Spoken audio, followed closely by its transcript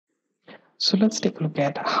So let's take a look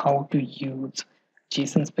at how to use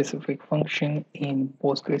JSON specific function in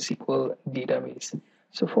PostgreSQL database.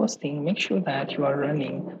 So first thing, make sure that you are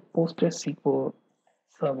running PostgreSQL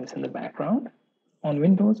service in the background. On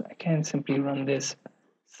Windows, I can simply run this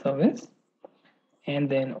service and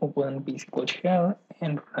then open PSQL shell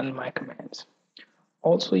and run my commands.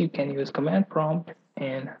 Also, you can use command prompt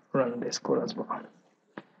and run this code as well.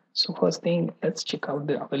 So first thing, let's check out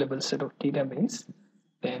the available set of database.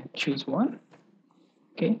 Then choose one.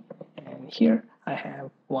 Okay, and here I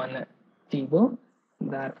have one table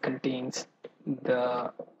that contains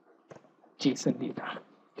the JSON data.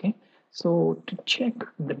 Okay, so to check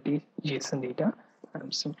the JSON data,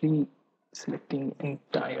 I'm simply selecting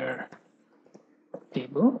entire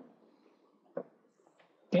table.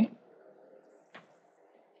 Okay,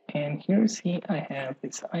 and here see I have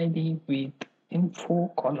this ID with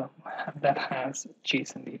info column that has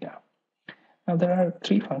JSON data. Now there are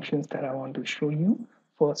three functions that I want to show you.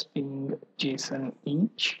 First being JSON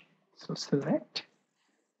each, so select,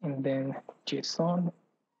 and then JSON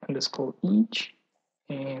underscore each,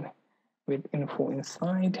 and with info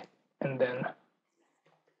inside, and then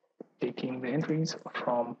taking the entries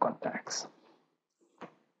from contacts,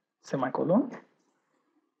 semicolon.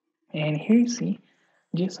 And here you see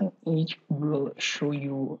JSON each will show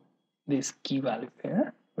you this key value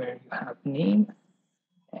pair where you have name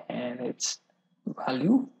and its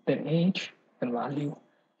value, then age, then value,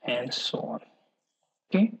 and so on.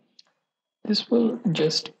 Okay, this will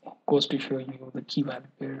just goes to show you the key value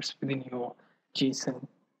pairs within your JSON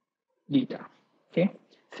data. Okay,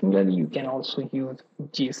 similarly, you can also use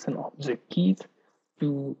JSON object keys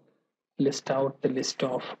to list out the list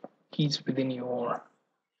of keys within your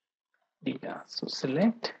data. So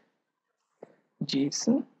select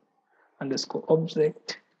JSON underscore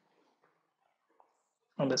object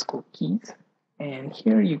underscore keys, and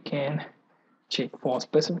here you can check for a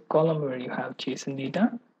specific column where you have JSON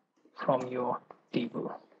data from your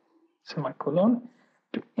table, semicolon,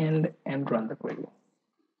 to end and run the query.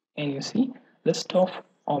 And you see list of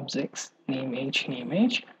objects, name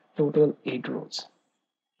age, total 8 rows.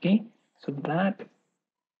 Okay, so that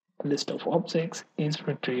list of objects is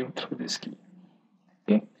retrieved through this key.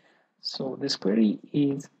 Okay, so this query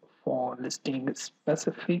is for listing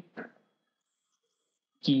specific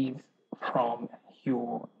keys from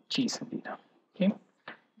your JSON data. Okay,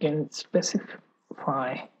 you can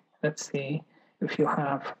specify, let's say if you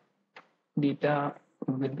have data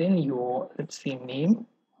within your, let's say, name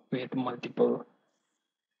with multiple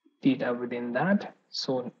data within that,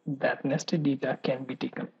 so that nested data can be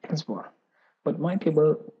taken as well. But my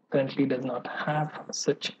table currently does not have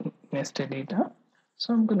such nested data,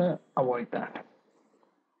 so I'm gonna avoid that.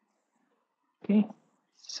 Okay,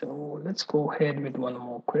 so let's go ahead with one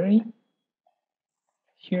more query.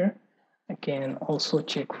 Here I can also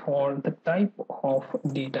check for the type of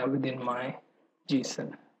data within my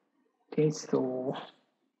JSON. Okay, so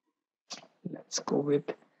let's go with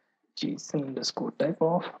JSON underscore type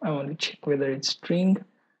of. I want to check whether it's string,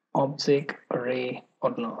 object, array,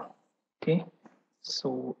 or null. Okay,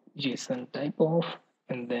 so JSON type of,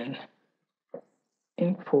 and then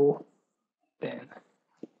info, then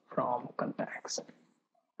from contacts.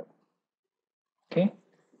 Okay,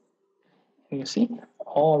 and you see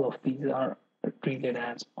all of these are treated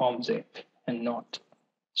as object and not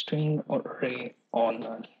string or array or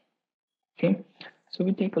null. Okay, so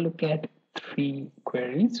we take a look at three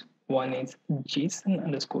queries. One is JSON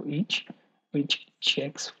underscore each, which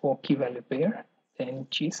checks for key value pair, then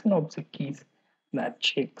JSON object keys that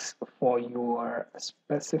checks for your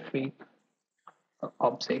specific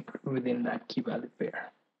object within that key value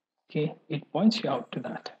pair. Okay, it points you out to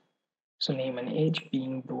that. So name and age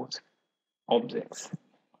being those objects.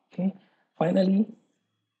 Okay, finally,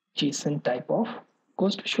 JSON type of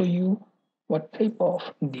goes to show you what type of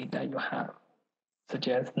data you have, such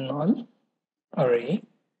as null, array,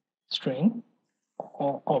 string,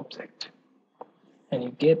 or object, and you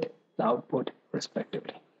get the output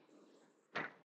respectively.